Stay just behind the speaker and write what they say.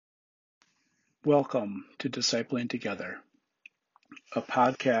Welcome to Discipling Together, a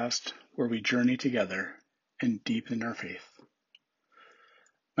podcast where we journey together and deepen our faith.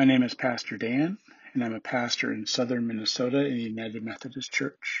 My name is Pastor Dan, and I'm a pastor in southern Minnesota in the United Methodist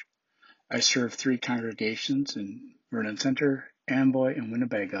Church. I serve 3 congregations in Vernon Center, Amboy, and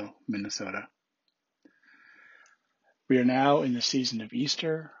Winnebago, Minnesota. We are now in the season of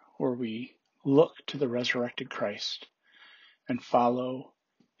Easter, where we look to the resurrected Christ and follow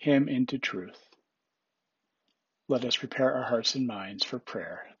him into truth. Let us prepare our hearts and minds for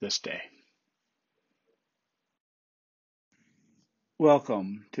prayer this day.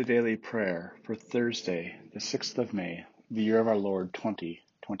 Welcome to Daily Prayer for Thursday, the 6th of May, the year of our Lord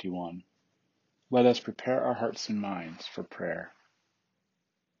 2021. Let us prepare our hearts and minds for prayer.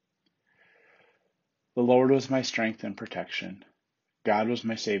 The Lord was my strength and protection. God was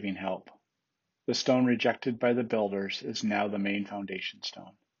my saving help. The stone rejected by the builders is now the main foundation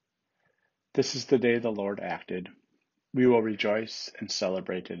stone. This is the day the Lord acted. We will rejoice and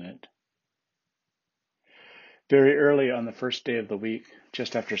celebrate in it. Very early on the first day of the week,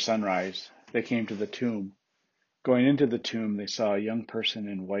 just after sunrise, they came to the tomb. Going into the tomb, they saw a young person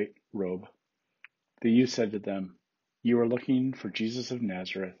in white robe. The youth said to them, "You are looking for Jesus of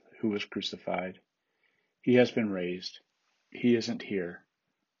Nazareth, who was crucified. He has been raised. He isn't here.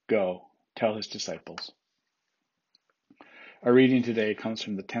 Go, tell his disciples." Our reading today comes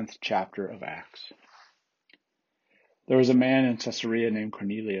from the 10th chapter of Acts. There was a man in Caesarea named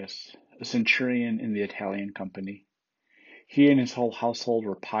Cornelius, a centurion in the Italian company. He and his whole household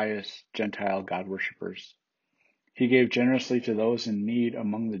were pious Gentile God-worshippers. He gave generously to those in need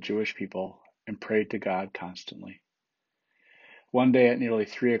among the Jewish people and prayed to God constantly. One day at nearly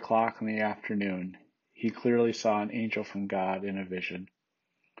 3 o'clock in the afternoon, he clearly saw an angel from God in a vision.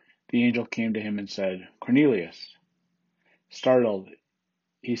 The angel came to him and said, "Cornelius." Startled,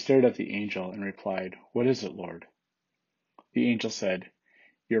 he stared at the angel and replied, "What is it, Lord?" The angel said,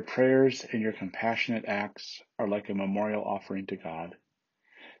 "Your prayers and your compassionate acts are like a memorial offering to God.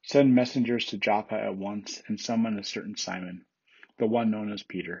 Send messengers to Joppa at once and summon a certain Simon, the one known as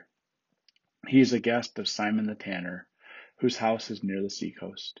Peter. He is a guest of Simon the tanner, whose house is near the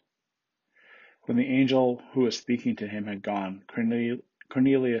seacoast." When the angel who was speaking to him had gone,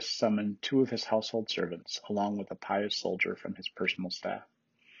 Cornelius summoned 2 of his household servants, along with a pious soldier from his personal staff.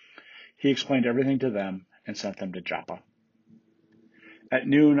 He explained everything to them and sent them to Joppa. At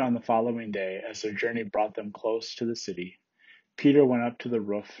noon on the following day, as their journey brought them close to the city, Peter went up to the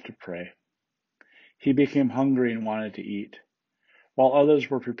roof to pray. He became hungry and wanted to eat. While others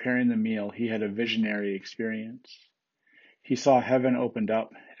were preparing the meal, he had a visionary experience. He saw heaven opened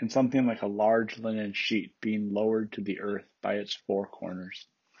up and something like a large linen sheet being lowered to the earth by its 4 corners.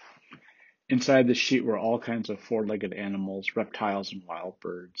 Inside the sheet were all kinds of 4-legged animals, reptiles, and wild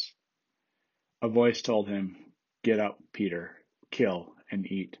birds. A voice told him, "Get up, Peter, kill and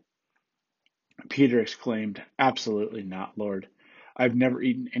eat." Peter exclaimed, "Absolutely not, Lord. I've never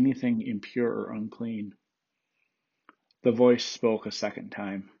eaten anything impure or unclean." The voice spoke a second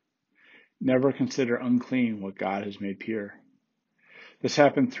time. "Never consider unclean what God has made pure." This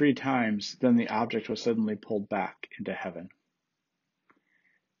happened 3 times, then the object was suddenly pulled back into heaven.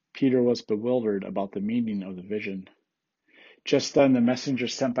 Peter was bewildered about the meaning of the vision. Just then the messenger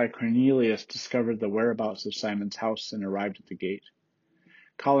sent by Cornelius discovered the whereabouts of Simon's house and arrived at the gate.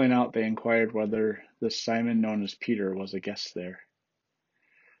 Calling out, they inquired whether this Simon known as Peter was a guest there.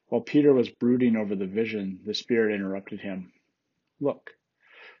 While Peter was brooding over the vision, the Spirit interrupted him. "Look,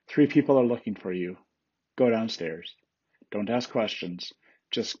 3 people are looking for you. Go downstairs. Don't ask questions.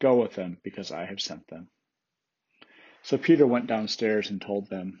 Just go with them because I have sent them." So Peter went downstairs and told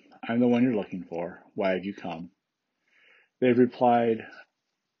them, "I'm the one you're looking for. Why have you come?" They replied,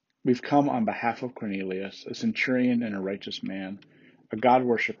 "We've come on behalf of Cornelius, a centurion and a righteous man, a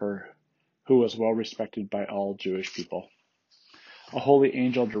God-worshipper who was well respected by all Jewish people. A holy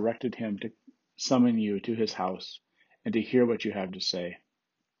angel directed him to summon you to his house and to hear what you have to say."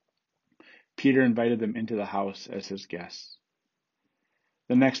 Peter invited them into the house as his guests.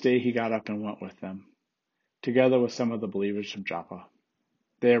 The next day he got up and went with them, together with some of the believers from Joppa.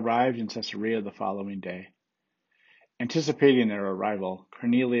 They arrived in Caesarea the following day. Anticipating their arrival,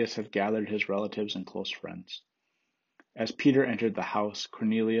 Cornelius had gathered his relatives and close friends. As Peter entered the house,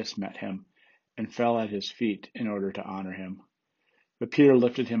 Cornelius met him and fell at his feet in order to honor him. But Peter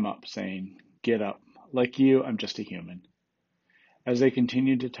lifted him up, saying, "Get up. Like you, I'm just a human." As they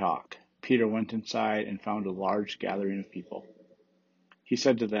continued to talk, Peter went inside and found a large gathering of people. He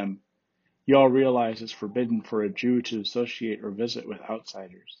said to them, "You all realize it's forbidden for a Jew to associate or visit with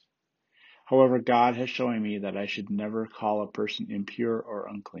outsiders. However, God has shown me that I should never call a person impure or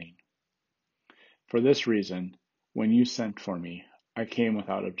unclean. For this reason, when you sent for me, I came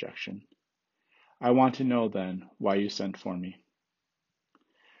without objection. I want to know then why you sent for me."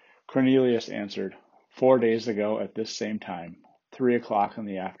 Cornelius answered, "4 days ago at this same time, 3 o'clock in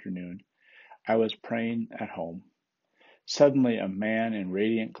the afternoon, I was praying at home. Suddenly a man in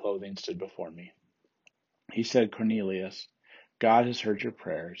radiant clothing stood before me. He said, 'Cornelius, God has heard your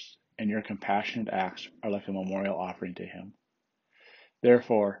prayers, and your compassionate acts are like a memorial offering to him.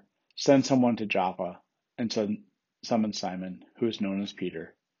 Therefore, send someone to Joppa and summon Simon, who is known as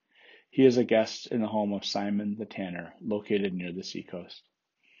Peter. He is a guest in the home of Simon the tanner, located near the seacoast.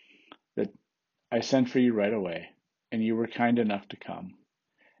 That I sent for you right away, and you were kind enough to come.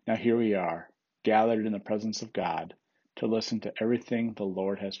 Now here we are, gathered in the presence of God, to listen to everything the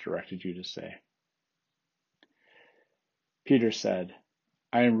Lord has directed you to say.'" Peter said,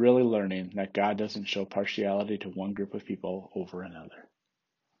 "I am really learning that God doesn't show partiality to one group of people over another."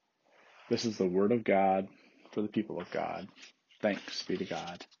 This is the word of God for the people of God. Thanks be to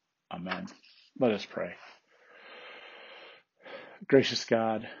God. Amen. Let us pray. Gracious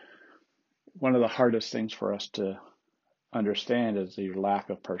God, one of the hardest things for us to understand is your lack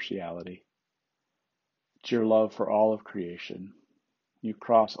of partiality. It's your love for all of creation. You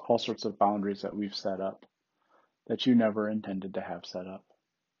cross all sorts of boundaries that we've set up that you never intended to have set up.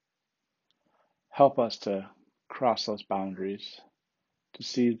 Help us to cross those boundaries, to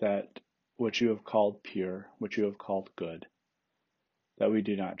see that what you have called pure, what you have called good, that we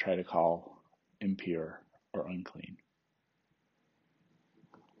do not try to call impure or unclean.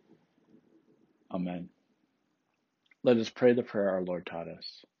 Amen. Let us pray the prayer our Lord taught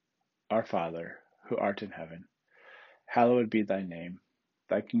us. Our Father, who art in heaven, hallowed be thy name.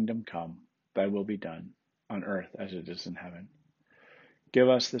 Thy kingdom come, thy will be done, on earth as it is in heaven. Give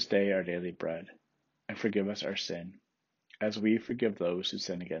us this day our daily bread, and forgive us our sin, as we forgive those who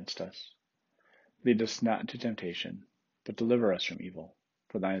sin against us. Lead us not into temptation, but deliver us from evil.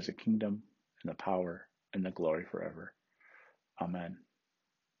 For thine is the kingdom, and the power, and the glory forever. Amen.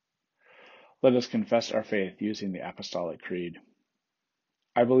 Let us confess our faith using the Apostolic Creed.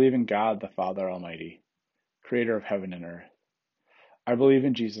 I believe in God, the Father Almighty, creator of heaven and earth. I believe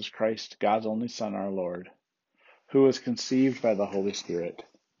in Jesus Christ, God's only Son, our Lord, who was conceived by the Holy Spirit,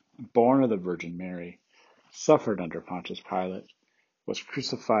 born of the Virgin Mary, suffered under Pontius Pilate, was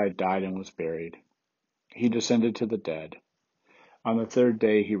crucified, died, and was buried. He descended to the dead. On the third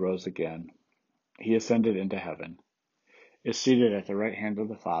day he rose again. He ascended into heaven, is seated at the right hand of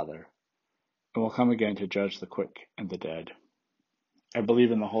the Father, and will come again to judge the quick and the dead. I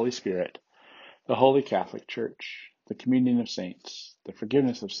believe in the Holy Spirit, the Holy Catholic Church, the communion of saints, the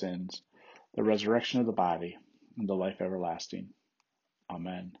forgiveness of sins, the resurrection of the body, and the life everlasting.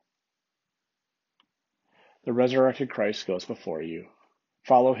 Amen. The resurrected Christ goes before you.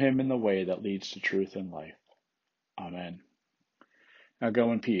 Follow him in the way that leads to truth and life. Amen. Now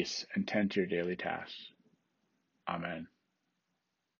go in peace and tend to your daily tasks. Amen.